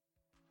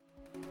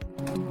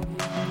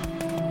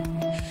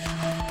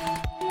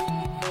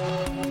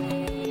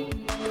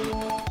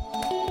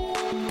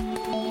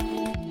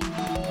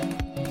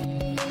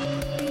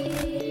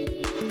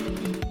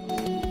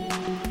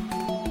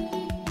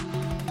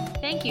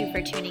you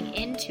for tuning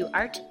in to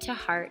Art to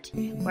Heart,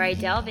 where I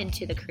delve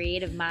into the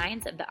creative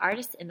minds of the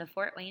artists in the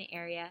Fort Wayne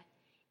area.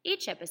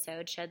 Each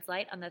episode sheds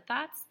light on the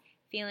thoughts,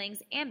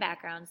 feelings, and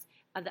backgrounds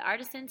of the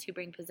artisans who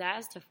bring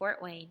pizzazz to Fort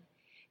Wayne.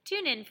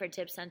 Tune in for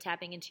tips on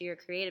tapping into your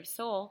creative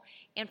soul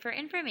and for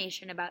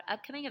information about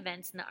upcoming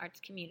events in the arts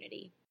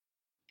community.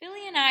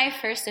 Billy and I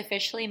first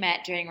officially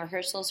met during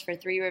rehearsals for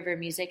Three River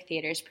Music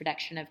Theater's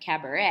production of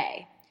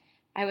Cabaret.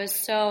 I was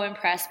so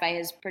impressed by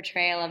his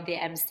portrayal of the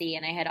MC,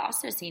 and I had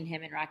also seen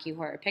him in Rocky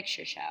Horror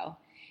Picture Show.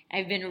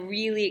 I've been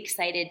really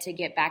excited to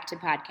get back to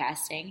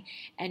podcasting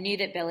and knew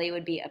that Billy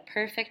would be a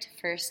perfect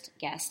first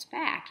guest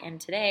back.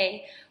 And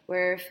today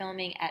we're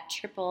filming at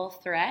Triple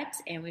Threat,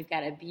 and we've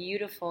got a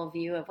beautiful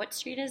view of, what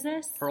street is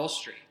this? Pearl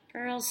Street.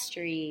 Pearl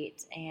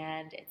Street,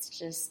 and it's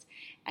just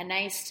a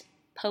nice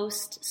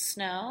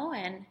post-snow.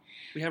 And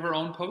we have our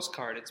own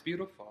postcard. It's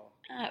beautiful.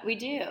 We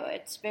do.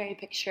 It's very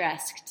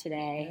picturesque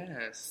today.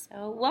 Yes.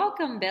 So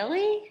welcome,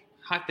 Billy.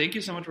 Hi, thank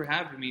you so much for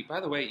having me. By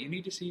the way, you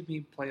need to see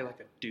me play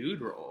like a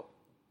dude role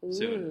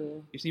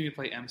soon. You see me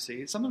play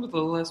MC. Something with a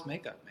little less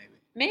makeup, maybe.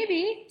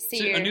 Maybe.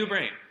 A new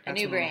brain. That's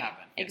a new brain. Yes,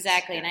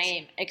 exactly. Yes. And I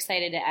am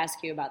excited to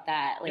ask you about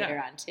that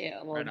later on, too.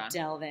 We'll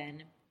delve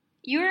in.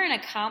 You are an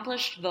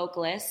accomplished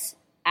vocalist,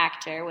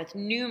 actor with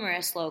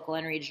numerous local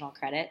and regional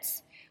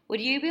credits. Would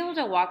you be able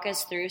to walk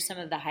us through some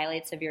of the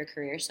highlights of your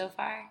career so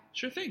far?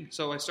 Sure thing.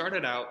 So I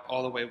started out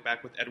all the way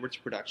back with Edwards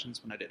Productions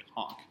when I did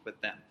Honk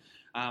with them.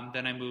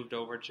 Then I moved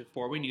over to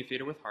Fort Wayne Youth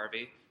Theater with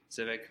Harvey,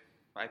 Civic,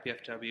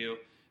 IPFW.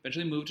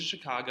 Eventually moved to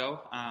Chicago,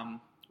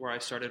 where I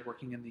started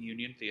working in the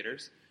union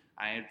theaters.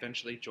 I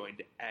eventually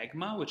joined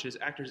AGMA, which is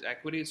Actors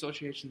Equity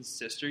Association's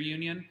sister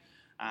union.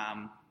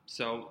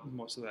 So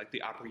mostly like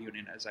the opera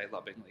union, as I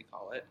lovingly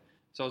call it.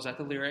 So I was at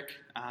the Lyric,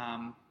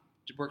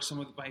 worked some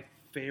of my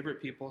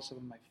favorite people, some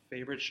of my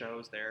favorite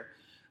shows there.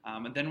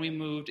 And then we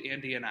moved,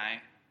 Andy and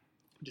I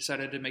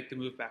decided to make the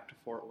move back to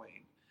Fort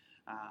Wayne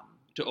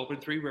to open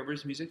Three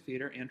Rivers Music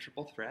Theater and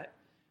Triple Threat.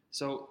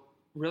 So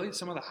really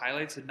some of the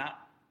highlights, and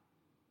not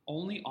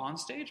only on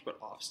stage, but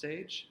off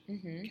stage,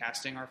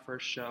 casting our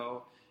first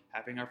show,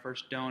 having our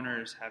first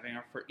donors, having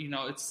our first,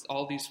 it's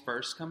all these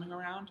firsts coming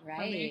around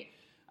for me.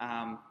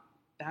 I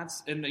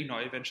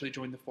eventually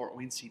joined the Fort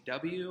Wayne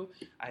CW.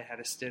 I had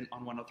a stint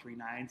on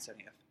 103.9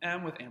 Sunny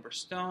FM with Amber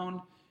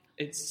Stone.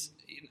 It's,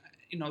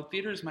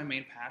 theater is my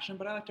main passion,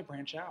 but I like to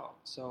branch out.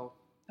 So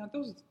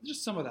those are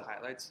just some of the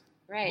highlights.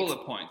 Right.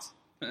 Bullet points.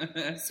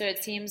 So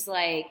it seems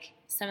like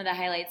some of the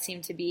highlights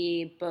seem to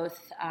be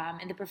both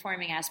in the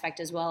performing aspect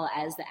as well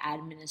as the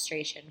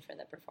administration for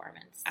the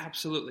performance.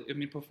 Absolutely. I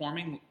mean,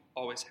 performing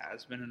always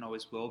has been and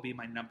always will be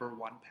my number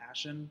one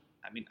passion.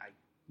 I mean, I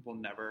will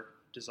never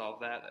dissolve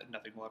that.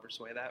 Nothing will ever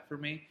sway that for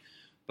me.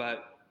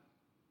 But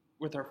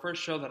with our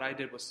first show that I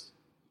did, was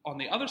on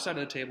the other side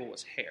of the table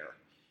was hair.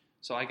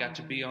 So I got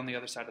to be on the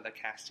other side of the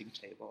casting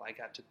table. I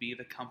got to be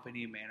the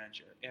company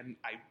manager, and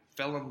I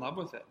fell in love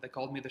with it. They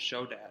called me the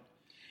show dad.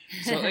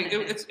 So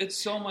it's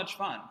so much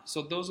fun.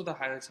 So those are the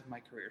highlights of my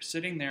career.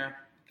 Sitting there,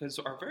 because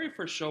our very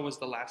first show was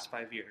the last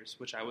 5 years,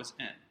 which I was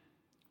in,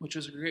 which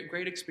was a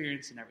great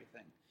experience and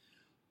everything.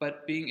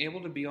 But being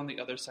able to be on the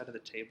other side of the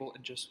table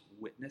and just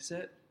witness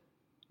it,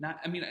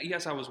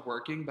 yes, I was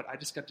working, but I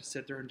just got to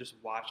sit there and just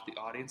watch the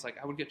audience. Like,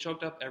 I would get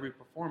choked up every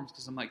performance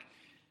because I'm like,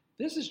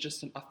 this is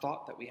just a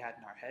thought that we had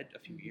in our head a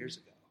few years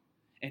ago.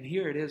 And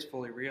here it is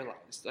fully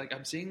realized. Like,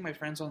 I'm seeing my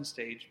friends on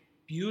stage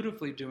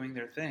beautifully doing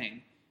their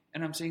thing,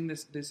 and I'm seeing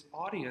this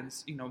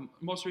audience,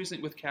 most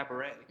recently with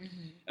Cabaret.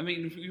 I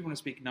mean, if you want to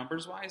speak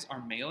numbers-wise,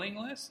 our mailing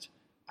list,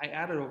 I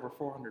added over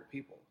 400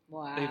 people.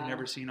 Wow. They've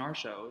never seen our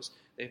shows.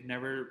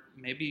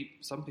 Maybe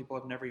some people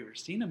have never even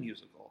seen a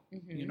musical.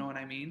 You know what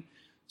I mean?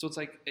 So it's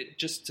like,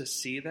 just to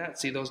see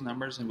those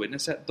numbers and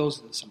witness it,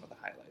 those are some of the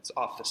highlights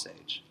off the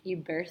stage. You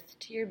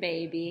birthed your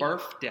baby.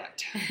 Birthed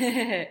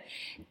it.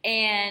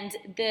 And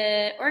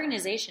the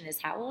organization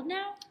is how old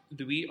now?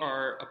 We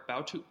are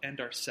about to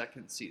end our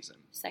second season.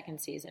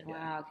 Yeah.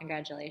 Wow,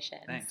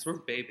 congratulations. Thanks. We're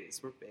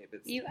babies.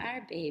 You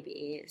are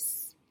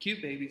babies.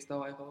 Cute babies,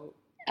 though, I hope.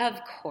 Of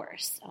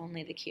course.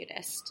 Only the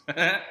cutest.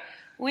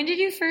 When did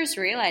you first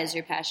realize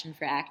your passion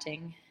for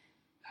acting?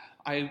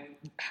 I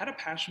had a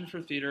passion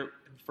for theater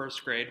in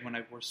first grade when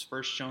I was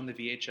first shown the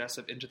VHS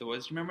of Into the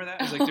Woods. Do you remember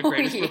that? It was like the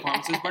greatest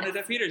performances.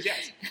 Bernadette Peters,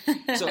 yes.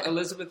 So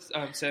Elizabeth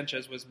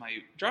Sanchez was my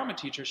drama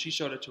teacher. She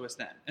showed it to us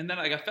then. And then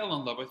I fell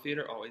in love with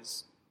theater,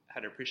 always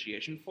had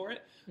appreciation for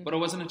it. But it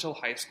wasn't until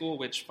high school,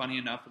 which, funny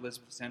enough,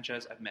 Elizabeth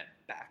Sanchez I've met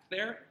back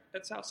there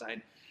at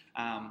Southside,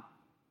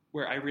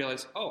 where I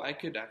realized, I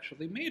could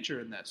actually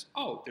major in this.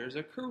 There's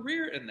a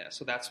career in this.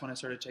 So that's when I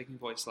started taking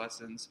voice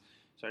lessons,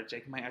 started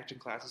taking my acting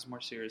classes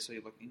more seriously,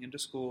 looking into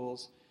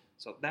schools.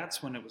 So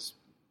that's when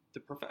the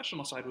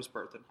professional side was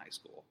birthed in high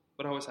school.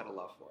 But I always had a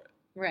love for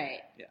it.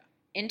 Right. Yeah.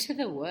 Into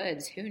the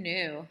Woods. Who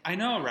knew? I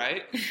know,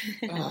 right?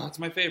 It's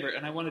my favorite,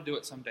 and I want to do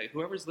it someday.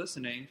 Whoever's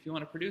listening, if you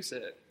want to produce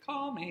it,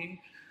 call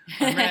me.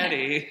 I'm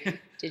ready.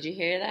 Did you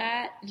hear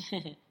that?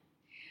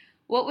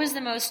 What was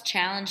the most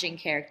challenging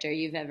character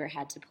you've ever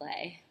had to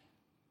play?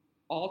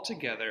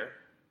 Altogether,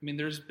 I mean,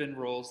 there's been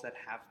roles that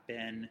have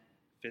been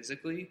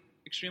physically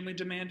extremely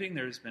demanding.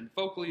 There's been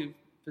vocally,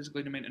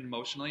 physically demanding, and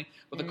emotionally.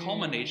 But the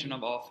culmination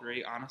of all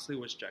three, honestly,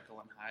 was Jekyll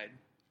and Hyde.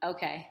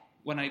 Okay.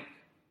 When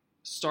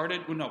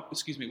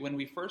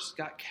we first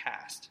got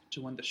cast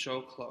to when the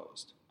show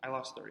closed, I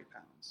lost 30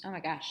 pounds. Oh my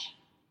gosh.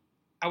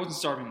 I wasn't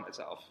starving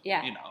myself.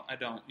 Yeah.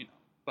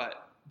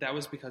 But that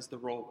was because the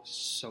role was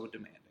so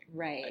demanding.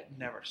 Right. It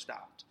never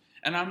stopped.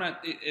 And I'm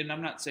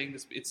not saying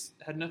this, it's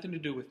had nothing to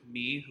do with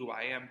me, who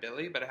I am,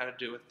 Billy, but it had to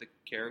do with the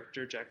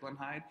character Jekyll and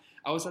Hyde.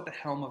 I was at the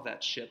helm of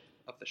that ship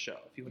of the show,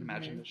 if you would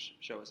imagine the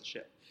show as a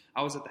ship.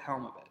 I was at the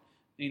helm of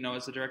it.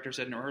 As the director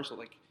said in rehearsal,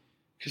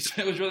 because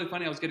it was really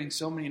funny, I was getting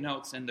so many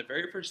notes, and the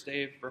very first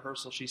day of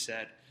rehearsal, she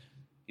said,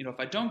 if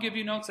I don't give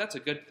you notes, that's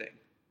a good thing.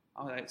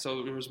 All right,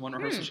 so there was one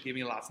rehearsal, she gave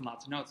me lots and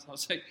lots of notes. I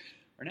was like,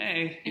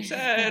 Renee, you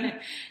said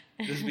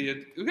this would be a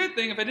good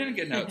thing if I didn't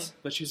get notes.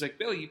 But she's like,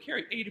 Billy, you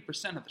carry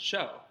 80% of the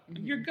show, and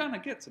you're going to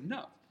get some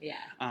notes. Yeah.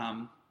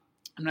 I'm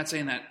not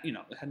saying that, it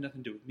had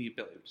nothing to do with me,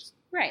 Billy, it was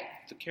right.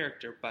 the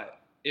character, but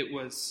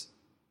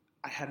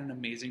I had an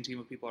amazing team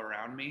of people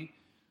around me,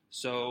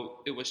 so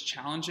it was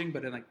challenging,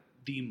 but in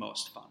the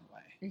most fun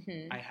way.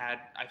 Mm-hmm.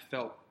 I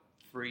felt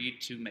free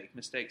to make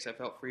mistakes. I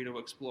felt free to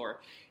explore.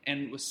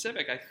 And with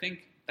Civic, I think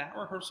that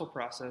rehearsal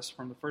process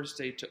from the first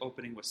day to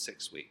opening was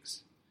 6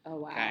 weeks. Oh,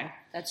 wow. Okay?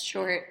 That's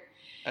short.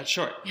 That's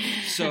short.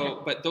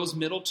 So, but those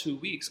middle 2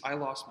 weeks, I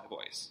lost my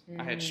voice.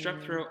 I had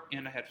strep throat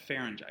and I had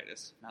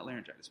pharyngitis, not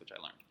laryngitis, which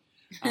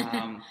I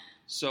learned.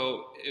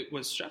 So it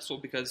was stressful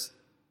because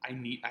I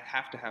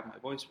have to have my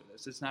voice for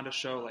this. It's not a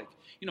show like,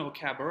 a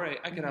cabaret.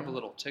 I could have a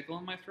little tickle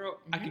in my throat.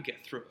 I could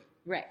get through it.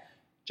 Right.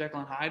 Jekyll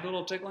and Hyde, a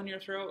little tickle in your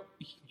throat,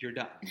 you're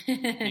done.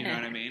 You know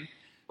what I mean?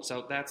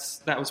 So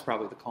that was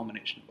probably the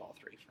culmination of all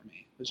three for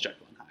me, was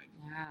Jekyll and Hyde.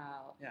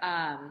 Wow.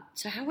 Yeah.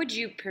 So how would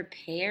you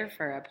prepare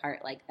for a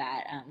part like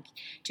that?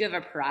 Do you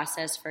have a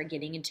process for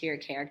getting into your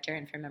character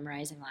and for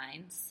memorizing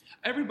lines?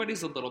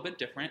 Everybody's a little bit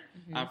different.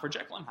 For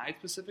Jekyll and Hyde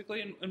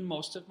specifically, in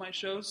most of my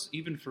shows,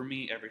 even for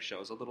me, every show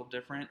is a little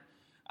different.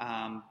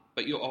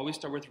 But you'll always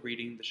start with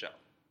reading the show,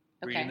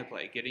 reading the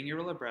play, getting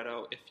your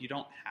libretto. If you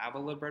don't have a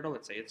libretto,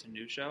 let's say it's a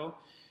new show,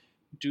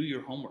 do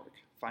your homework.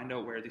 Find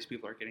out where these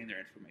people are getting their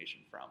information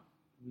from.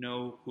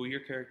 Know who your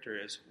character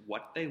is,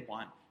 what they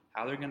want,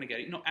 how they're going to get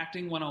it.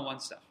 Acting 101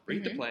 stuff.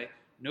 Read the play,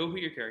 know who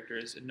your character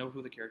is, and know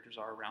who the characters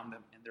are around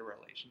them and their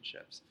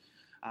relationships.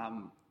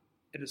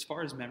 And as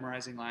far as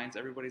memorizing lines,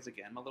 everybody's,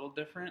 again, a little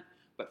different.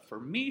 But for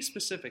me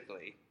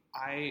specifically,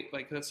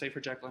 let's say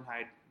for Jekyll and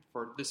Hyde,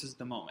 for This Is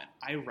the Moment,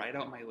 I write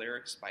out my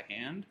lyrics by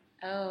hand.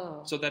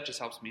 Oh. So that just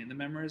helps me in the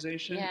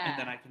memorization, and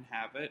then I can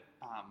have it.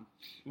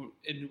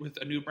 And with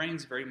A New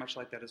Brain's very much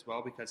like that as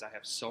well, because I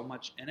have so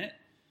much in it.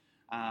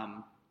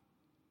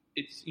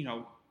 It's,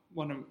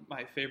 one of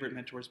my favorite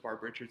mentors,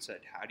 Barb Richards, said,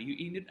 how do you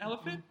eat an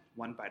elephant?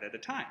 One bite at a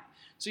time.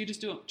 So you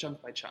just do it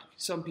chunk by chunk.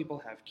 Some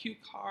people have cue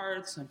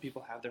cards. Some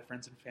people have their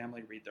friends and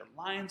family read their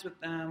lines with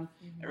them.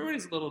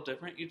 Everybody's a little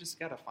different. You just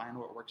got to find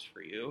what works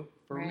for you.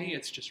 For me,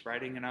 it's just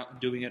writing it out and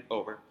doing it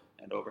over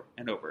and over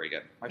and over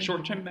again. My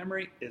short-term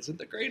memory isn't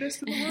the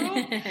greatest in the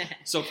world.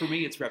 So for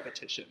me, it's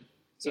repetition.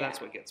 So that's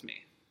what gets me.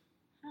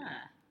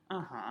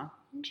 Huh.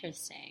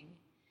 Interesting.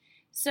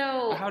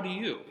 So how do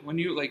you, when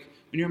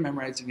you're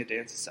memorizing a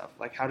dance and stuff,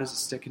 how does it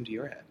stick into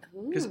your head?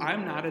 Because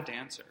I'm not a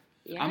dancer.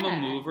 Yeah. I'm a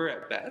mover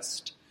at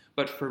best.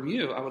 But from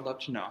you, I would love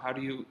to know, how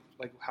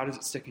does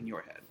it stick in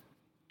your head?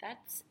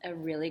 That's a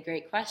really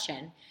great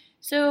question.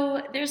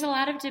 So there's a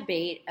lot of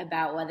debate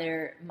about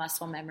whether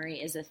muscle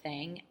memory is a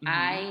thing.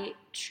 I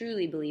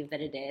truly believe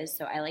that it is.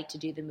 So I like to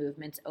do the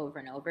movements over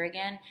and over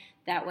again.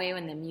 That way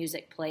when the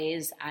music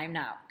plays, I'm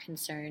not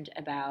concerned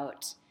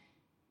about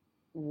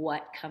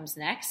what comes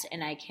next,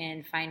 and I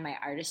can find my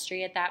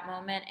artistry at that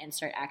moment and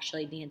start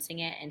actually dancing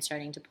it and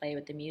starting to play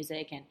with the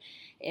music. And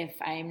if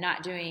I'm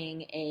not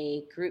doing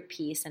a group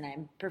piece and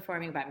I'm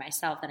performing by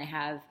myself, then I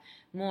have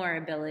more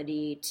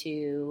ability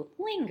to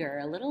linger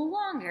a little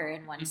longer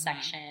in one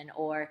section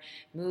or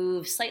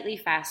move slightly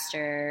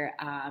faster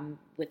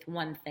with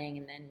one thing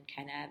and then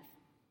kind of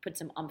put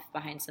some oomph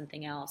behind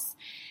something else.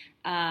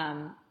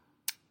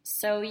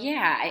 So,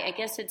 I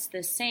guess it's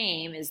the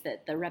same as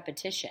the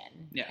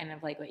repetition, kind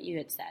of like what you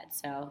had said.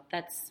 So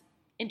that's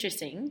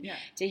interesting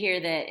to hear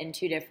that in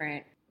two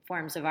different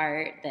forms of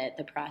art that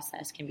the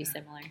process can be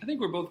similar. I think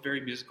we're both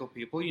very musical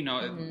people.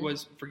 It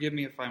was, forgive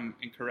me if I'm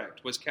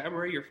incorrect, was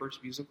Cabaret your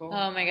first musical?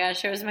 Oh my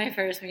gosh, it was my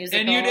first musical.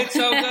 And you did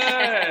so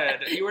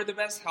good. You were the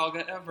best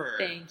Helga ever.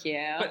 Thank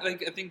you. But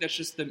I think that's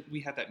just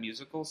we had that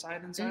musical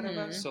side inside of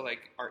us. So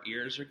our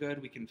ears are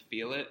good. We can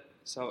feel it.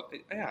 So,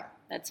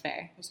 That's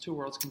fair. Those two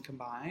worlds can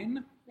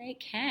combine. They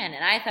can.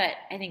 And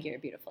I think you're a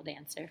beautiful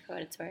dancer, for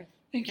what it's worth.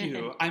 Thank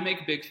you. I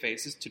make big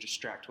faces to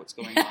distract what's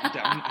going on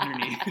down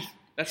underneath.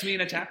 That's me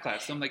in a tap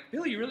class. So I'm like,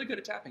 Billy, you're really good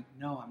at tapping.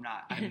 No, I'm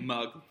not. I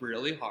mug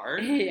really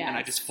hard, and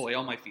I just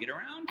flail my feet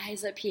around.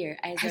 Eyes up here.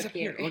 Eyes up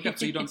here. Look up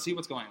so you don't see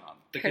what's going on.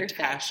 The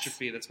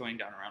catastrophe that's going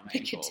down around my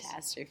ankles. The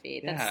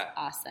catastrophe. That's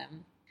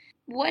awesome.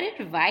 What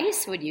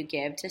advice would you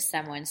give to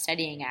someone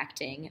studying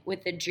acting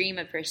with the dream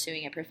of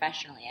pursuing it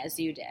professionally as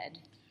you did?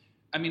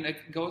 I mean,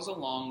 it goes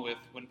along with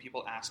when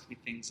people ask me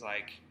things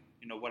like,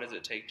 what does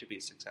it take to be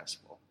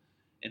successful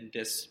in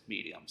this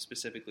medium,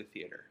 specifically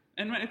theater?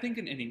 And I think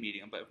in any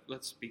medium, but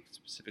let's speak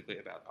specifically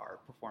about our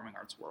performing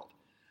arts world.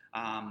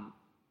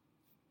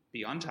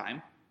 Be on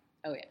time.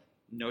 Oh, yeah.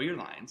 Know your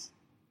lines.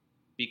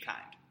 Be kind.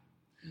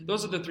 Mm-hmm.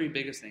 Those are the three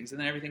biggest things. And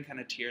then everything kind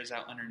of tears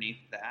out underneath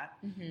that.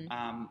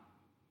 Mm-hmm.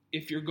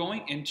 If you're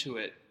going into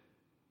it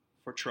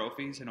for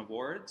trophies and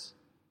awards,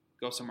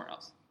 go somewhere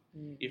else.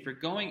 Mm-hmm. If you're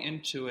going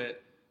into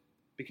it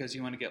because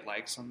you want to get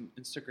likes on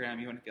Instagram,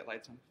 you want to get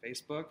likes on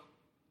Facebook,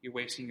 you're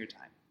wasting your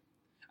time.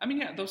 I mean,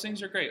 yeah, those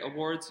things are great.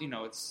 Awards,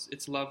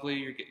 it's lovely.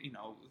 You're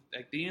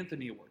like the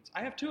Anthony Awards.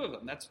 I have 2 of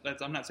them. That's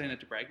I'm not saying that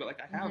to brag, but like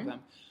I have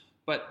them.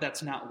 But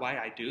that's not why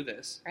I do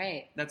this.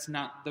 Right. That's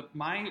not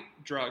my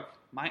drug.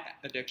 My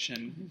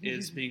addiction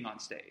is being on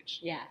stage.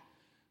 Yeah.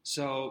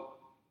 So,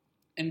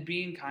 and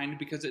being kind,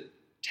 because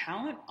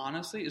talent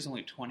honestly is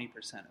only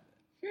 20% of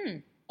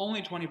it.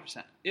 Only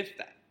 20%, if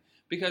that.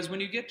 Because when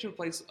you get to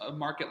a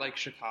market like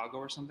Chicago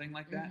or something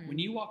like that, when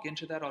you walk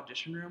into that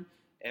audition room,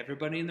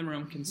 everybody in the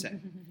room can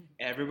sing.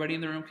 Everybody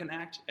in the room can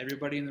act.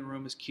 Everybody in the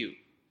room is cute.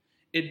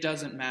 It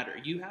doesn't matter.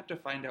 You have to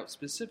find out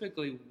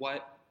specifically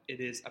what it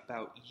is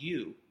about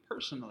you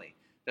personally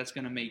that's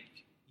going to make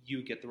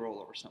you get the role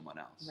over someone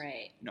else.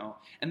 Right.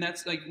 And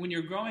that's like when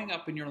you're growing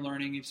up and you're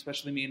learning,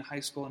 especially me in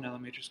high school and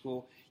elementary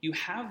school, you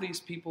have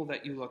these people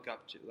that you look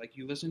up to. Like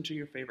you listen to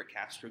your favorite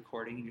cast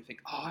recording and you think,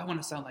 oh, I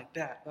want to sound like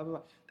that. Blah, blah,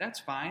 blah. That's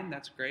fine.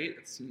 That's great.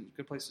 That's a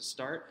good place to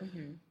start.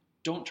 Mm-hmm.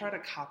 Don't try to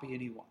copy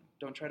anyone.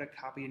 Don't try to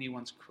copy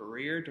anyone's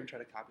career. Don't try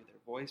to copy their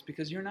voice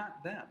because you're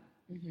not them.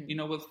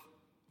 Mm-hmm. With,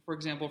 for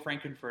example,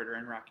 Frankenfurter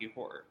and Rocky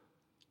Horror.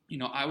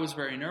 I was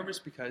very nervous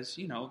because,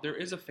 there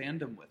is a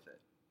fandom with it.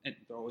 And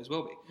there always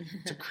will be.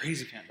 It's a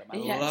crazy fandom. I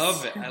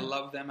love it. I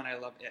love them and I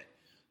love it.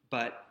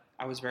 But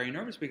I was very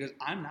nervous because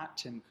I'm not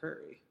Tim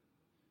Curry.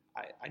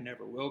 I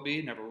never will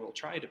be, never will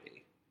try to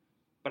be.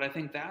 But I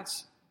think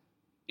that's,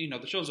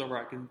 the show's over.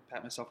 I can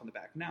pat myself on the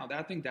back now.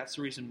 I think that's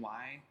the reason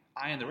why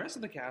I and the rest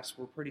of the cast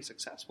were pretty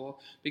successful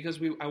because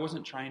I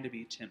wasn't trying to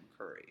be Tim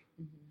Curry.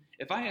 Mm-hmm.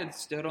 If I had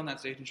stood on that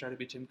stage and tried to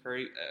be Tim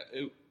Curry,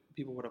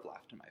 people would have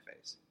laughed in my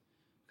face.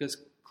 Because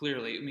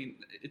clearly,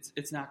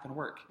 it's not going to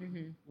work.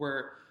 Mm-hmm.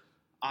 Where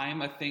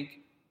I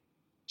think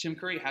Tim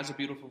Curry has a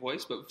beautiful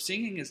voice, but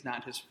singing is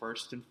not his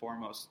first and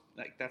foremost.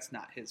 Like, that's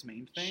not his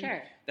main thing.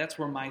 Sure. That's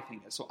where my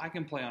thing is. So I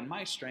can play on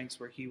my strengths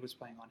where he was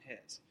playing on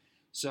his.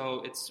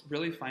 So it's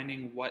really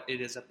finding what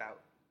it is about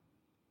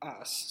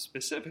us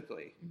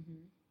specifically,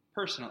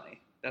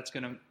 personally, that's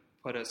going to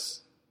put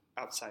us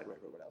outside what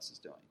everyone else is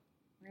doing.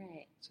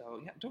 Right.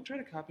 So, yeah, don't try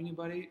to copy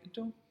anybody.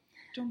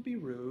 Don't be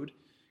rude.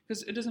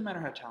 Because it doesn't matter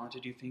how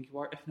talented you think you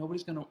are. If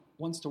nobody's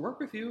wants to work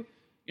with you,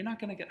 you're not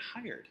going to get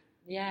hired.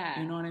 Yeah.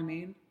 You know what I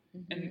mean?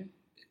 Mm-hmm. And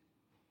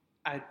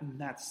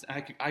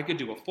I could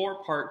do a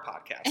 4-part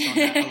podcast on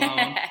that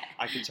alone.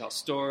 I could tell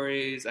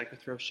stories. I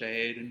could throw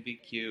shade and be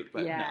cute.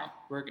 But no,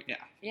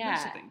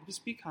 that's the thing.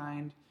 Just be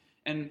kind.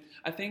 And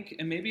I think,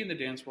 and maybe in the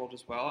dance world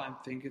as well, I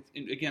think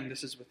again,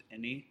 this is with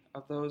any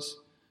of those,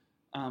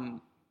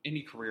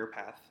 any career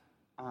path.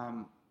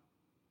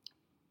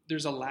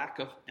 There's a lack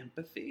of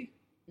empathy.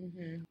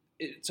 Mm-hmm.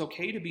 It's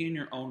okay to be in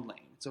your own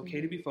lane. It's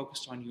okay to be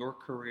focused on your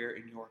career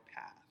and your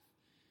path.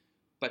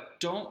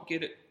 But don't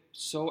get it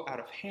so out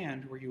of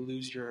hand where you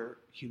lose your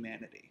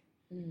humanity.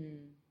 Mm.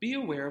 Be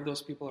aware of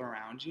those people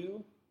around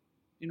you.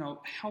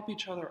 Help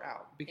each other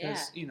out.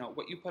 Because,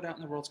 what you put out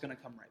in the world is going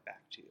to come right back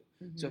to you.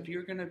 Mm-hmm. So if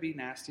you're going to be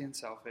nasty and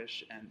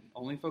selfish and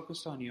only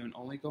focused on you and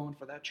only going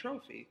for that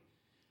trophy,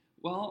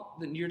 well,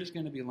 then you're just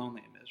going to be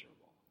lonely and miserable.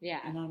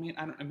 Yeah. You know what I mean?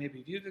 I don't know.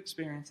 Maybe you've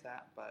experienced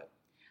that, but...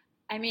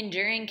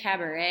 during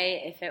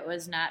Cabaret, if it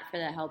was not for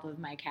the help of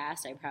my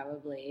cast, I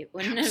probably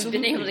wouldn't have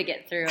been able to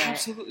get through it.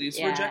 Absolutely. It's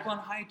for Jekyll and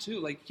Hyde, too.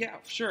 Like, yeah,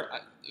 sure.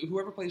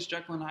 Whoever plays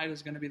Jekyll and Hyde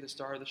is going to be the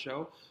star of the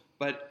show.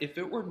 But if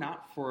it were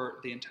not for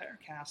the entire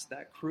cast,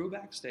 that crew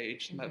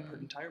backstage, that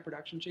entire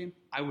production team,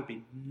 I would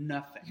be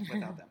nothing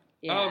without them.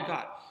 Oh,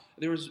 God.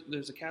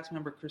 There's a cast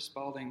member, Chris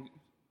Spalding,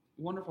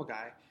 wonderful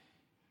guy.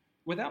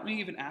 Without me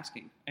even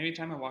asking,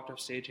 anytime I walked off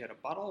stage, he had a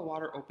bottle of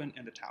water open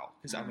and a towel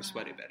because I'm a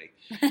sweaty Betty.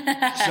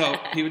 So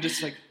he would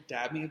just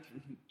dab me,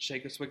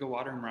 shake a swig of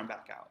water, and run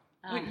back out,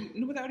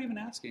 without even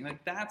asking.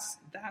 Like that's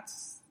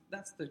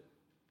the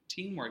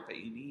teamwork that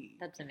you need.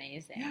 That's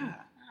amazing. Yeah.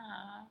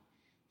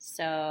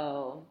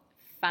 So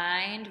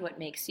find what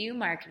makes you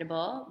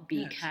marketable.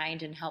 Be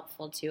kind and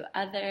helpful to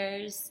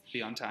others.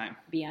 Be on time.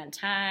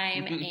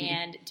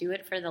 And do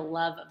it for the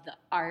love of the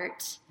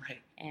art.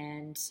 Right.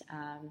 And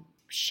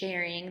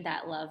sharing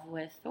that love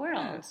with the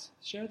world. Yes.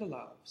 Share the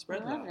love.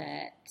 Spread love. I love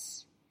it.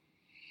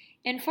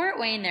 In Fort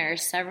Wayne, there are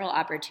several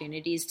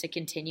opportunities to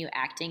continue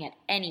acting at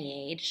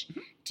any age.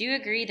 Mm-hmm. Do you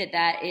agree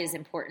that is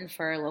important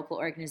for local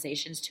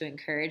organizations to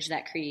encourage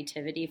that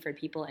creativity for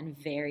people in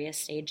various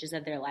stages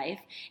of their life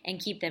and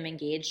keep them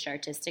engaged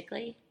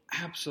artistically?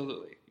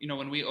 Absolutely.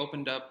 When we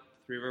opened up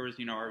Three Rivers,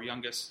 our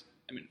youngest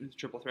I mean, it's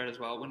triple threat as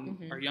well. When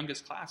our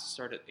youngest class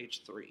started at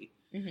age 3.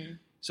 Mm-hmm.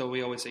 So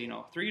we always say,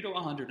 3 to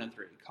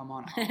 103, come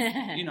on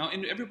out.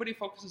 And everybody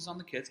focuses on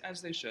the kids,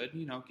 as they should,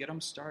 get them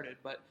started.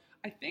 But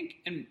I think,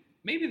 and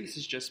maybe this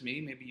is just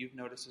me, maybe you've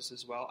noticed this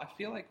as well, I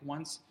feel like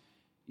once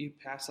you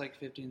pass like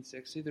 50 and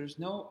 60, there's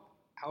no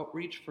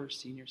outreach for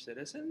senior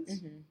citizens.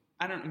 Mm-hmm.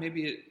 I don't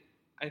know,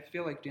 I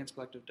feel like Dance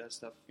Collective does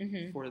stuff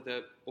for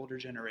the older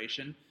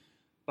generation,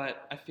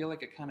 but I feel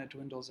like it kind of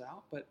dwindles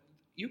out. But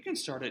you can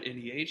start at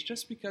any age.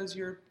 Just because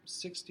you're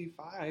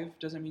 65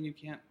 doesn't mean you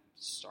can't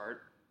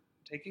start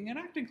taking an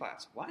acting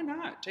class. Why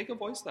not? Take a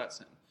voice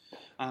lesson.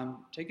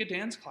 Take a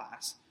dance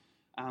class.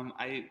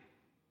 I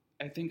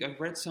think I've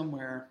read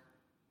somewhere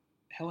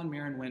Helen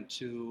Mirren went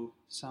to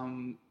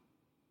some,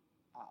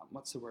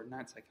 what's the word?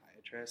 Not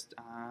psychiatrist,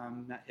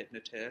 not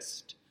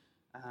hypnotist.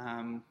 They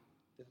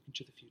look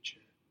into the future.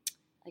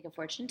 Like a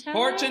fortune teller?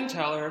 Fortune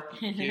teller.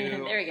 Thank you.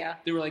 There we go.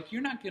 They were like,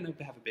 you're not going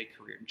to have a big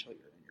career until you're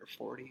in your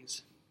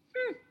 40s.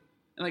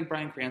 And like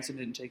Bryan Cranston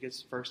didn't take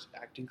his first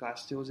acting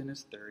class till he was in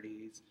his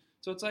 30s.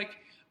 So it's like,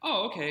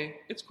 oh,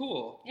 okay, it's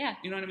cool. Yeah.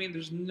 You know what I mean?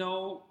 There's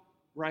no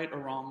right or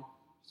wrong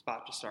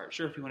spot to start.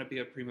 Sure, if you want to be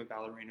a prima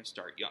ballerina,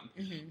 start young.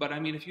 Mm-hmm. But I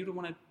mean, if you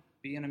want to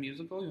be in a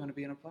musical, you want to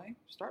be in a play,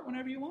 start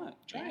whenever you want.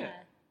 Try it.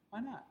 Why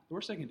not? The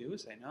worst I can do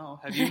is say no.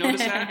 Have you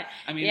noticed that?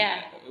 I mean,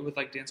 with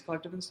like Dance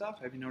Collective and stuff,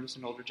 have you noticed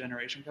an older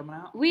generation coming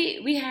out?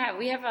 We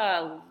have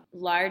a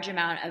large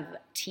amount of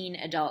teen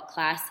adult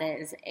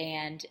classes,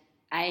 and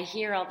I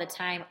hear all the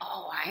time,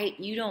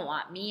 you don't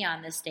want me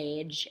on the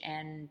stage,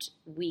 and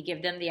we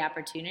give them the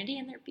opportunity,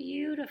 and they're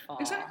beautiful.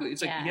 Exactly.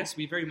 It's like, yes,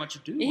 we very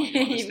much do want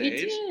you on the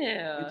stage.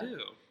 We do.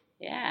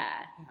 Yeah,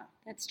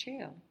 that's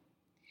true.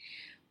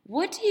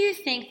 What do you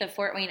think the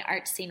Fort Wayne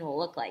art scene will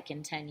look like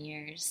in 10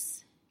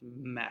 years?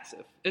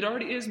 Massive. It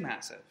already is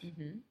massive.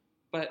 Mm-hmm.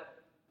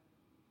 But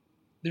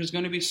there's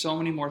going to be so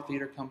many more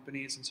theater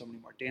companies and so many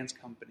more dance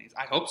companies.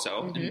 I hope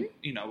so. Mm-hmm.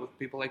 And, with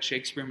people like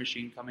Shakespeare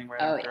Machine coming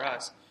right after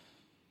us.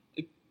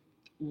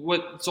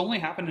 What's only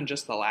happened in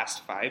just the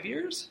last 5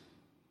 years,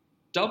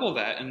 double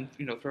that and,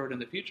 throw it in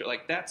the future.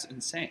 Like, that's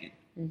insane.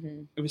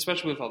 Mm-hmm.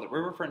 Especially with all the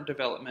riverfront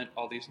development,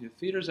 all these new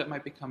theaters that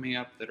might be coming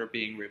up that are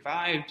being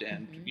revived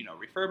and,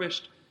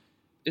 refurbished.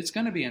 It's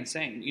going to be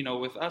insane.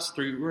 With us,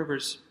 Three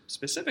Rivers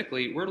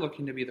specifically, we're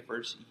looking to be the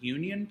first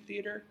union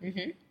theater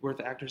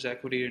with Actors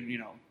Equity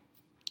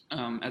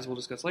and, as we'll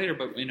discuss later,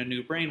 but in A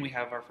New Brain, we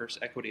have our first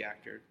equity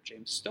actor,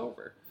 James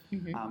Stover.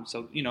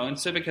 Mm-hmm. And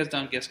Civic has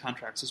done guest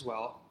contracts as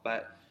well,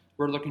 but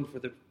we're looking for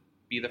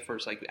be the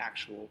first like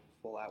actual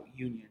full-out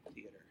union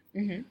theater.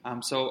 Mm-hmm.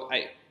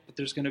 But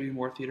there's going to be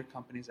more theater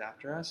companies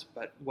after us,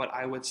 but what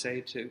I would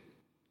say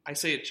I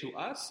say it to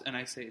us, and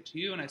I say it to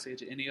you, and I say it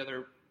to any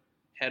other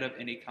head of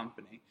any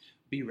company,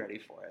 be ready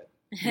for it.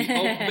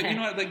 But you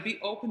know what? Like, be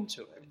open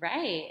to it.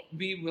 Right.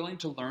 Be willing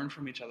to learn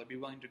from each other. Be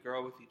willing to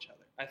grow with each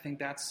other. I think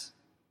that's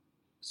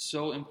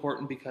so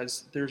important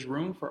because there's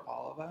room for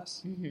all of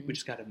us. Mm-hmm. We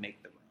just got to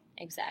make the room.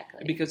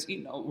 Exactly. Because,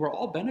 we're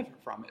all benefit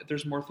from it.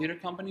 There's more theater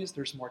companies.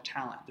 There's more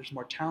talent. There's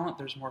more talent.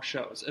 There's more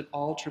shows. It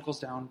all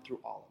trickles down through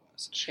all of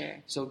us. Sure.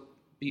 So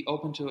be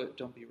open to it.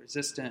 Don't be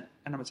resistant.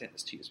 And I'm not saying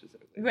this to you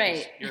specifically.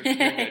 Right. You're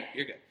good.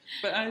 You're good.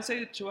 But I say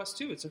it to us,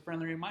 too. It's a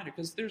friendly reminder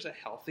because there's a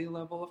healthy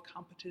level of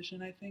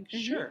competition, I think. Mm-hmm.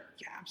 Sure.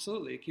 Yeah,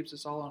 absolutely. It keeps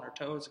us all on our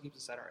toes. It keeps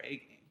us at our A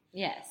game.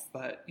 Yes.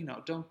 But,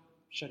 don't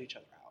shut each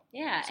other out.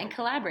 Yeah, and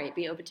collaborate.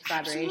 Be open to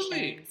collaborations.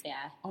 Absolutely. Yeah.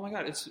 Oh, my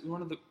God. It's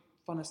one of the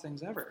funnest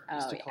things ever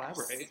is to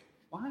collaborate.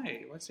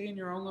 Why? Why stay in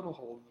your own little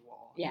hole in the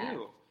wall? Yeah.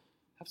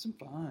 Have some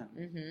fun.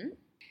 Mm-hmm.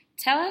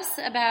 Tell us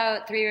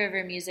about Three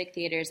River Music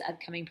Theater's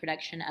upcoming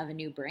production of A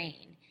New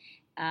Brain.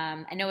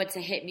 I know it's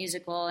a hit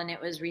musical and it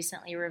was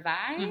recently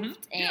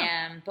revived,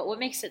 but what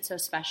makes it so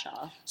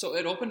special? So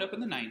it opened up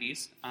in the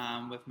 90s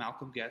with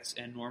Malcolm Getz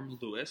and Norm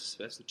Lewis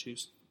as the two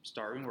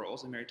starring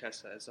roles, and Mary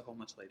Tessa as the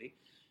homeless lady.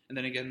 And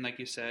then again, like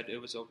you said, it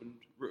was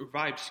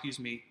revived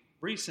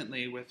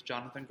recently with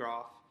Jonathan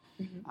Groff,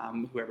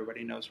 who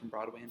everybody knows from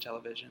Broadway and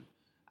television.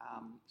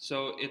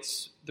 So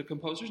the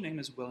composer's name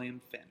is William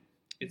Finn.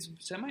 It's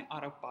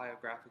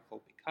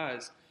semi-autobiographical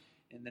because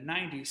in the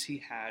 90s he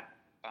had,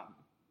 I'm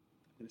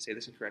going to say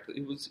this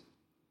incorrectly,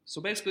 so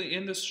basically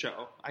in this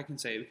show, I can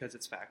say it because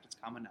it's fact, it's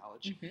common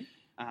knowledge,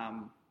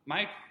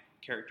 my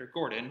character,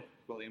 Gordon,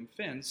 William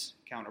Finn's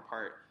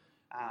counterpart,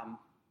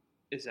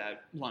 is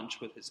at lunch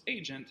with his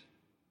agent.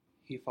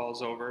 He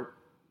falls over.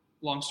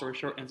 Long story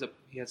short,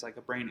 he has like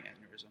a brain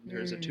aneurysm.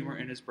 There's a tumor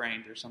in his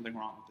brain. There's something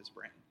wrong with his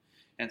brain.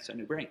 Hence a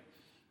new brain.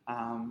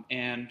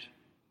 And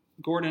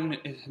Gordon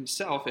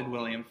himself and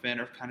William Finn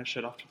are kind of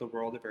shut off to the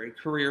world. They're very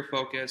career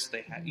focused.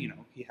 They had,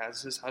 he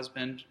has his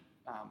husband,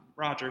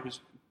 Roger,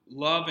 who's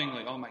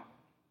lovingly, oh my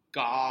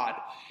God,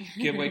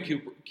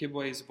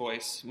 Kibwe's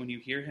voice. When you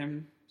hear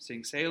him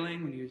sing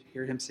Sailing, when you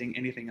hear him sing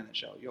anything in the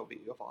show, you'll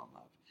fall in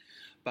love.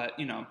 But,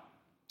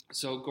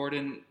 so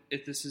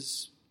this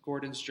is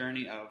Gordon's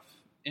journey of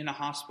in a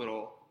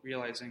hospital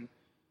realizing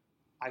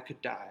I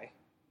could die.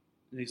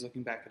 And he's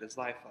looking back at his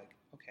life like,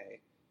 okay,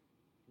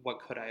 what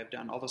could I have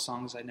done? All the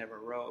songs I never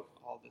wrote,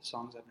 all the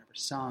songs I've never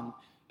sung,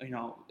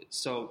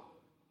 so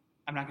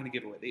I'm not going to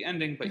give away the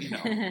ending, but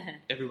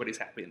everybody's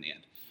happy in the end.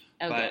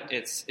 Oh, but good.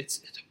 it's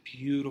a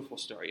beautiful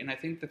story, and I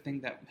think the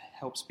thing that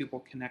helps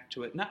people connect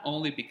to it, not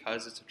only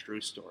because it's a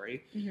true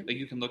story, Mm-hmm. like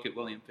you can look at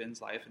William Finn's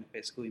life and it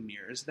basically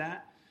mirrors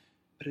that,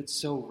 but it's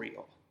so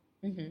real.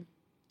 Mm-hmm.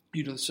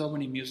 There's so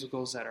many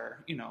musicals that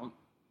are,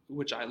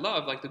 which I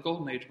love, like the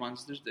Golden Age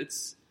ones.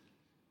 It's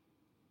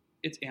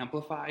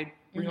amplified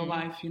real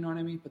life, you know what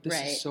I mean? But this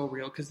Right. is so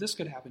real because this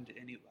could happen to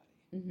anybody.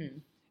 Mm-hmm.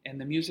 And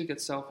the music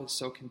itself is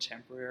so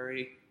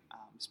contemporary,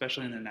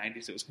 especially in the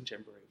 90s. It was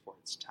contemporary for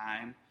its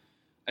time.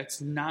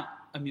 It's not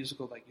a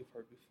musical like you've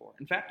heard before.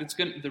 In fact,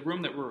 the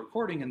room that we're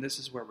recording in, this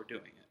is where we're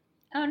doing it.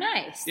 Oh,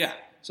 nice. Yeah.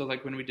 So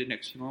like when we did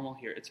Next to Normal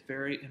here, it's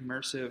very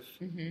immersive.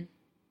 Mm-hmm.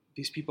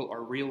 These people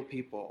are real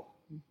people.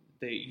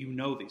 You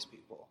know these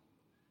people.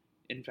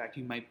 In fact,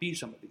 you might be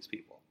some of these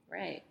people.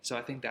 Right. So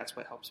I think that's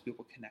what helps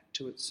people connect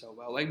to it so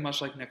well. Like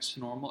much like Next to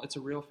Normal, it's a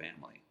real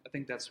family. I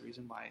think that's the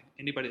reason why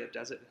anybody that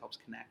does it helps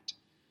connect,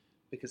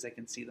 because they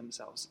can see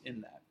themselves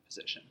in that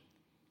position.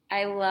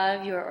 I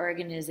love your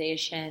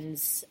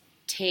organization's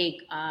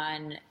take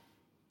on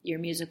your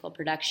musical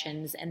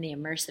productions and the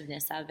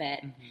immersiveness of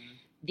it. Mm-hmm.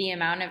 The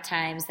amount of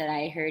times that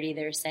I heard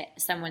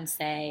someone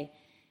say,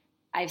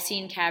 I've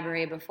seen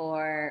Cabaret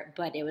before,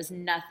 but it was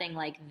nothing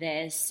like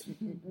this.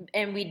 Mm-hmm.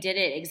 And we did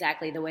it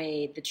exactly the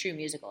way the true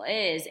musical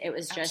is. It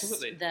was just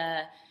Absolutely.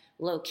 the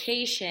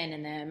location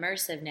and the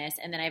immersiveness.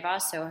 And then I've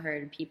also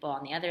heard people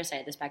on the other side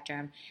of the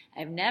spectrum,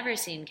 I've never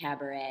seen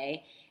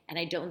Cabaret, and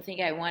I don't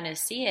think I want to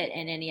see it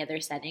in any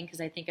other setting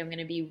because I think I'm going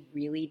to be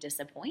really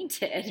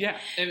disappointed. Yeah,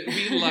 and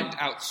we lucked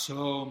out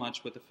so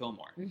much with the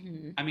Fillmore.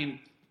 Mm-hmm. I mean,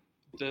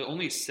 the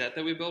only set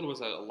that we built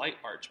was a light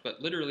arch, but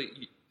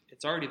literally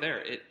it's already there.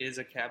 It is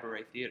a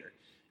cabaret theater.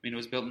 I mean, it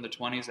was built in the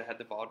 20s. It had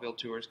the vaudeville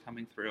tours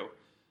coming through.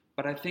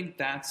 But I think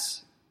I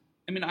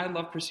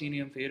love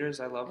proscenium theaters.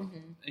 I love,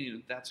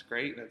 that's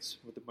great. That's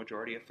what the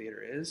majority of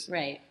theater is.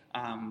 Right.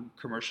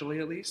 Commercially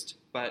at least.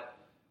 But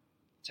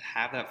to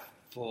have that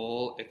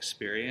full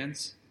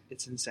experience,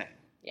 it's insane.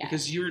 Yeah.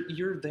 Because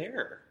you're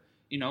there.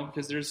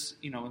 Because there's,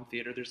 in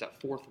theater, there's that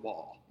fourth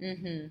wall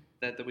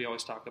that we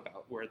always talk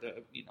about where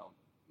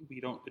we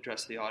don't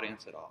address the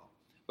audience at all.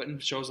 But in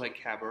shows like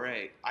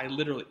Cabaret, I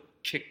literally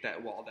kick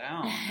that wall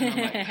down. And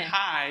I'm like,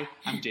 hi,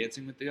 I'm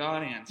dancing with the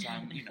audience.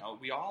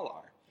 We all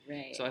are.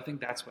 Right. So I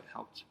think that's what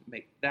helped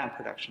make that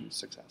production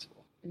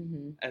successful,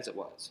 as it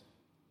was.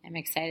 I'm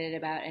excited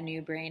about A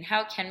New Brain.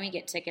 How can we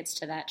get tickets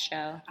to that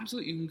show?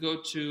 Absolutely. You can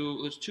go to,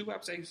 there's two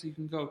websites you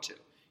can go to.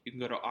 You can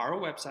go to our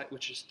website,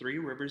 which is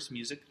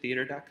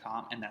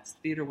threeriversmusictheater.com, and that's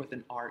theater with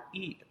an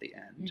R-E at the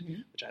end,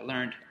 which I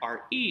learned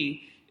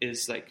R-E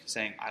is like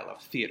saying I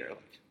love theater,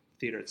 like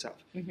theater itself.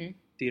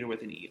 Theater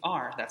with an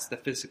E-R, that's the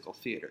physical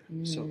theater.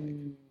 So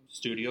like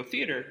studio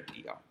theater,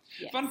 E-R.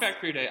 Yes. Fun fact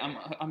for your day,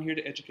 I'm here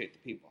to educate the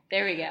people.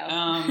 There we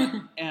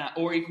go.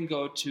 Or you can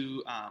go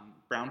to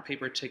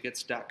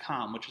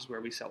brownpapertickets.com, which is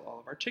where we sell all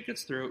of our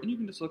tickets through, and you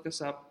can just look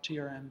us up,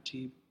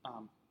 TRMT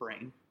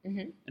Brain,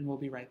 and we'll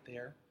be right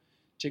there.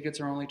 Tickets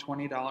are only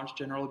 $20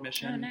 general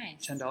admission, Oh,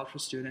 nice. $10 for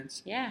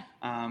students. Yeah.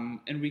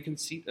 And we can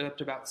seat up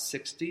to about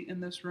 60 in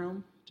this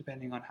room,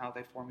 depending on how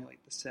they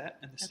formulate the set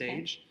and the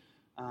stage.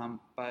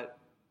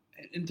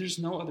 And there's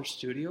no other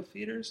studio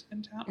theaters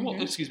in town.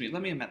 Well, excuse me,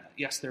 let me amend that.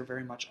 Yes, there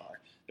very much are.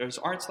 There's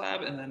Arts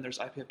Lab, and then there's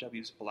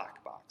IPFW's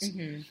Black Box.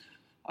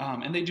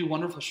 And they do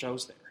wonderful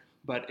shows there.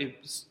 But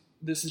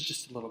this is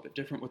just a little bit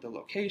different with the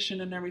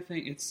location and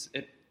everything.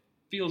 It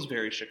feels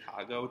very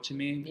Chicago to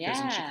me. Because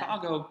in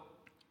Chicago,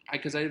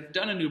 because I've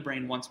done A New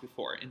Brain once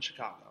before in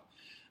Chicago.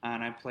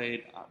 And I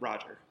played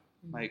Roger,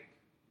 my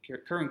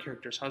current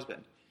character's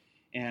husband.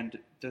 And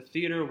the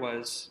theater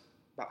was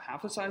about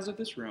half the size of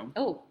this room.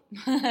 Oh.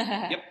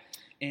 Yep.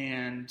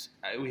 And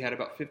we had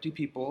about 50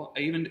 people.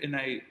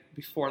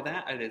 Before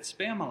that, I did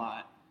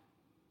Spam-A-Lot.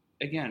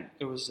 Again,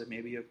 it was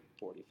maybe a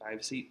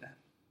 45-seat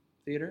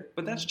theater.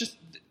 But that's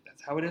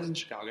how it is in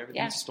Chicago.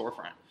 Everything's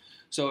storefront.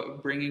 So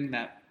bringing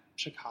that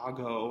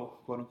Chicago,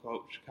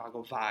 quote-unquote,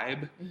 Chicago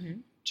vibe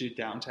to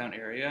downtown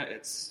area,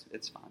 it's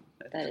fun.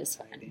 That is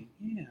exciting.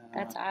 Fun. Yeah.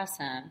 That's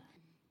awesome.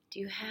 Do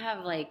you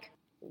have,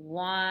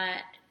 one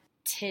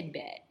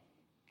tidbit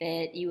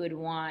that you would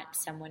want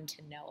someone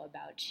to know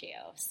about you?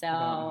 So,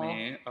 About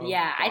me? Oh,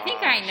 yeah, I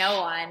think I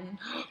know one.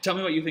 Tell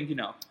me what you think you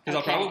know, because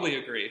I'll probably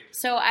agree.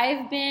 So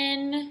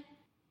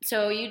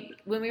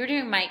when we were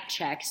doing mic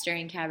checks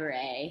during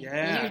Cabaret,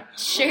 you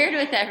shared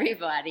with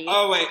everybody.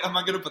 Oh, wait, am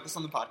I going to put this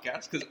on the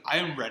podcast? Because I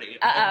am ready.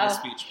 I have my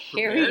speech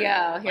prepared. Here we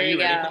go. Are you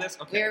ready for this?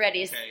 Okay. We're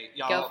ready. Okay,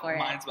 y'all, go for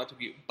mine's about to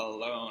be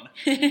blown.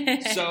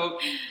 So,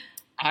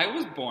 I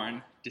was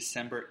born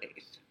December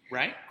 8th,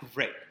 right?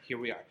 Great. Here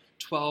we are.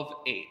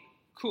 12/8.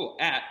 Cool.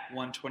 At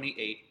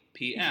 1:28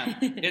 p.m.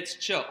 It's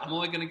chill. I'm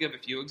only going to give a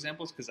few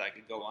examples because I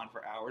could go on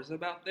for hours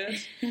about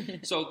this.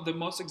 So, the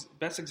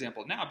best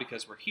example now,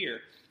 because we're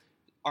here,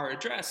 our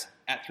address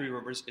at Three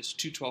Rivers is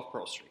 212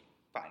 Pearl Street.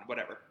 Fine,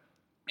 whatever.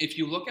 If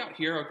you look out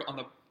here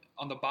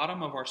on the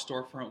bottom of our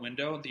storefront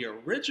window, the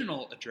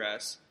original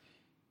address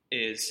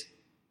is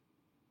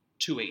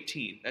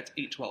 218. That's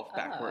 812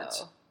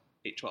 backwards.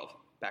 812.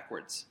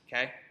 backwards,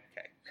 okay?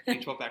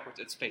 A12 backwards.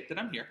 It's fate that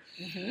I'm here.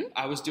 Mm-hmm.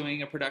 I was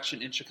doing a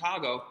production in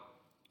Chicago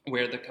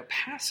where the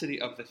capacity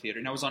of the theater,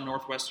 and I was on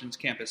Northwestern's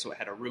campus, so it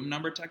had a room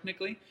number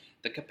technically.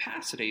 The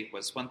capacity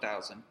was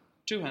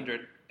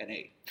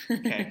 1,208.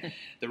 Okay,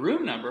 the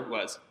room number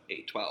was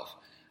 812.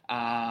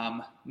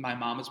 My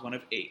mom is one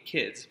of 8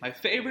 kids. My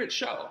favorite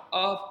show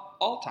of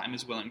all time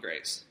is Will and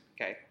Grace.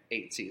 Okay,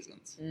 8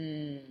 seasons.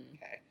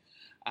 Okay,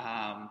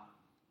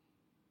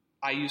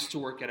 I used to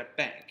work at a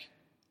bank.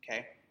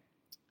 Okay,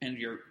 and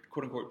your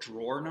quote unquote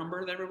drawer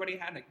number that everybody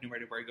had, like no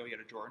matter where you go, you had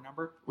a drawer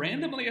number,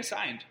 randomly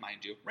assigned,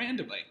 mind you,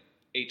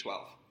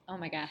 812. Oh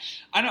my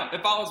gosh. I know,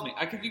 it follows me.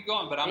 I could keep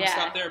going, but I'm going to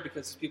stop there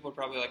because people are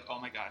probably like, oh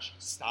my gosh,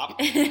 stop,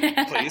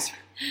 please.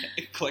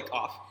 Click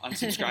off,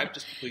 unsubscribe,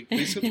 just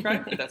please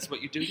subscribe if that's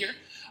what you do here.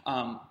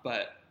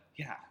 But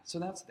yeah, so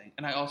that's the thing.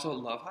 And I also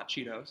love hot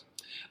Cheetos.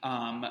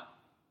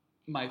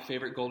 My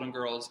favorite Golden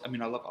Girls, I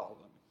mean, I love all of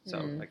them, so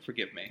like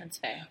forgive me. That's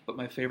fair. But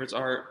my favorites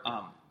are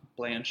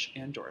Blanche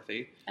and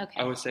Dorothy. Okay.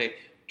 I would say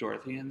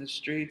Dorothy in the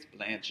streets,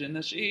 Blanche in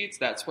the sheets.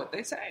 That's what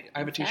they say. I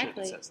have a T-shirt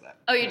that says that.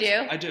 Oh, you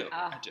do? I do.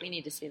 Oh, I do. We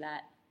need to see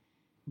that.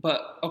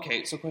 But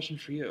okay, so question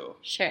for you.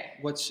 Sure.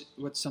 What's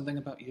something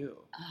about you?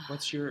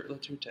 What's your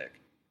tick?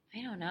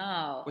 I don't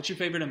know. What's your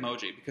favorite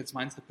emoji? Because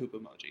mine's the poop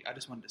emoji. I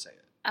just wanted to say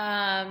it. So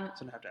I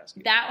don't have to ask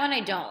you. That one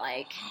I don't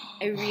like.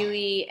 I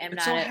really am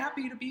it's not. So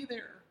happy to be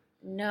there.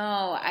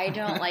 No, I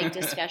don't like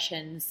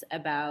discussions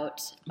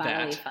about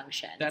bodily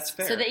functions. That's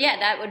fair. So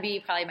that would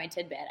be probably my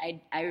tidbit. I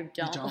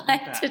don't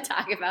like to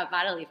talk about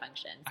bodily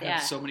functions. I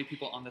have so many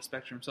people on the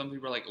spectrum. Some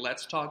people are like,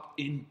 let's talk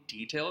in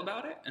detail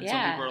about it. And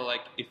some people are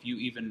like, if you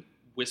even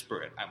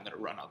whisper it, I'm going to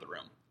run out of the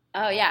room.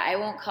 Oh, yeah. I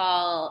won't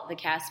call the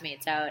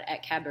castmates out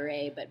at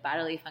Cabaret, but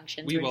bodily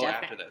functions we will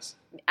after this.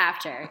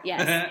 After,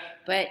 yes.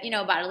 But,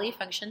 bodily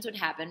functions would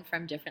happen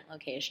from different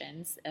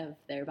locations of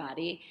their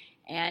body.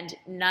 And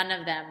none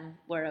of them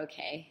were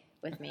okay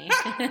with me.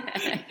 None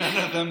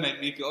of them made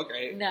me feel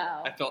great.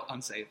 No. I felt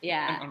unsafe.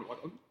 Yeah.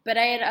 But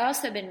I had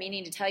also been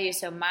meaning to tell you,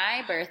 so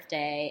my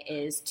birthday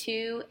is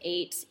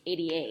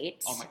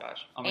 2/8/88. Oh my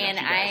gosh. And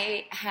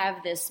I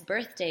have this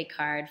birthday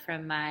card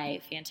from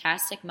my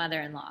fantastic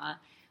mother-in-law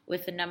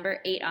with the number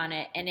 8 on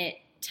it, and it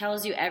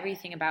tells you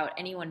everything about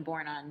anyone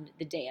born on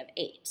the day of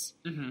 8,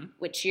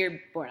 which you're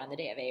born on the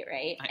day of 8,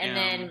 right? I am.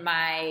 Then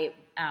my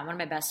one of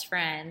my best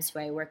friends who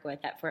I work with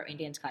at Fort Wayne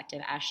Dance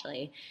Collective,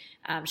 Ashley,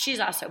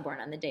 she's also born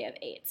on the day of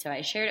 8. So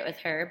I shared it with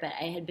her, but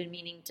I had been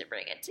meaning to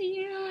bring it to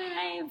you, and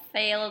I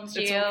failed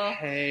you. It's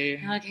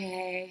okay.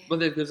 Okay. Well,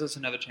 that gives us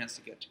another chance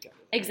to get together.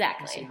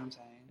 Exactly. You see what I'm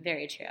saying?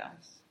 Very true.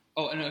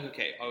 Oh, and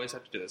okay, I always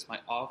have to do this. My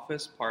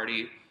office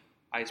party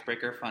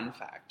icebreaker fun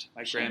fact.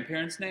 My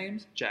grandparents'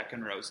 names, Jack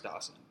and Rose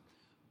Dawson.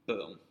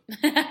 Boom.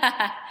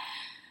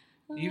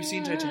 You've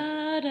seen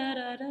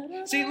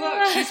Titanic. See,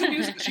 look, she's a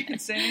musical. She can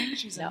sing.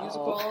 She's in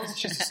musicals.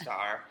 She's a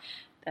star.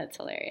 That's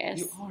hilarious.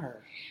 You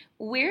are.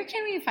 Where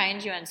can we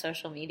find you on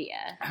social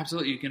media?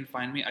 Absolutely. You can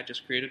find me. I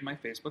just created my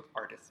Facebook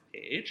artist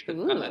page.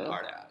 Ooh. I'm an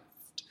artist.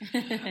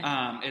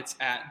 It's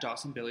at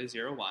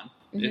DawsonBilly01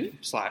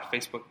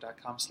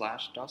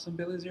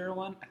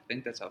 /Facebook.com/DawsonBilly01. I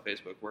think that's how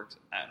Facebook works.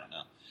 I don't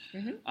know.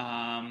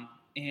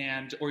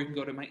 Or you can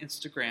go to my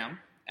Instagram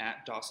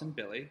at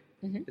DawsonBilly.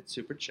 It's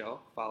super chill.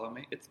 Follow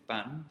me. It's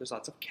fun. There's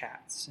lots of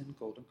cats and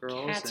Golden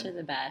Girls. Cats are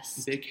the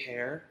best. Big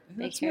hair.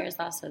 Big hair is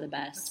also the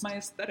best. That's my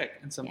aesthetic.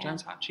 And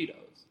sometimes hot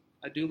Cheetos.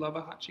 I do love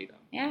a hot Cheeto.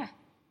 Yeah.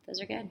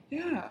 Those are good.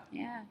 Yeah.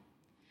 Yeah.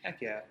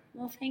 Heck yeah.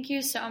 Well, thank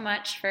you so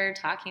much for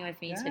talking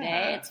with me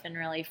today. It's been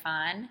really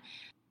fun.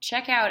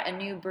 Check out A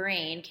New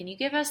Brain. Can you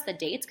give us the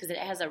dates? Because it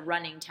has a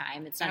running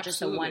time. It's not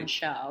just a one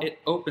show. It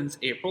opens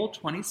April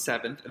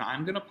 27th, and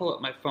I'm going to pull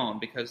up my phone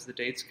because the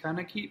dates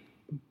kind of keep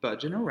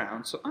budging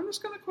around. So I'm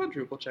just going to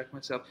quadruple check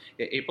myself.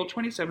 Yeah, April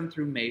 27th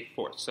through May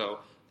 4th. So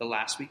the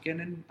last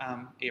weekend in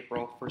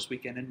April, first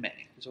weekend in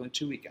May. There's only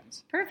 2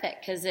 weekends.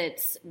 Perfect, because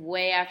it's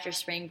way after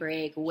spring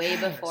break, way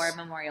before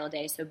Memorial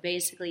Day. So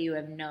basically you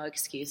have no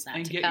excuse not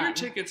to come. And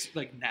get your tickets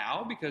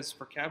now because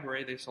for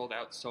Cabaret they sold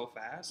out so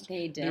fast.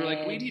 They did. They were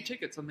like, we need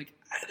tickets. I'm like,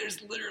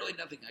 there's literally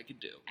nothing I can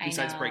do.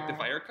 Besides break the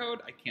fire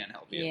code, I can't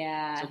help you.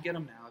 Yeah. So get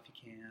them now if you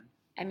can.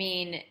 I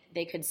mean,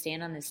 they could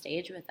stand on the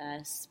stage with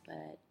us,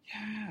 but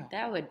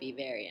that would be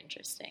very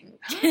interesting.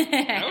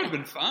 That would have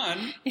been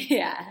fun.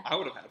 Yeah. I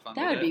would have had fun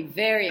that would be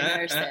very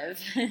immersive.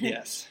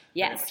 Yes.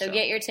 Yes, so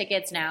get your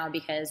tickets now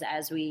because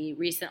as we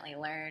recently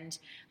learned,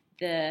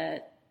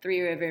 the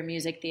Three River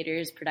Music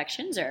Theater's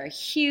productions are a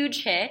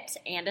huge hit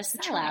and a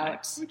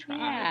sellout. We tried.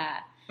 Yeah.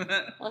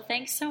 Well,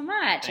 thanks so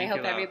much. I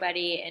hope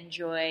everybody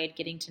enjoyed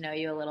getting to know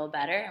you a little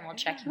better, and we'll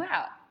check you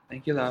out.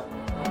 Thank you, love.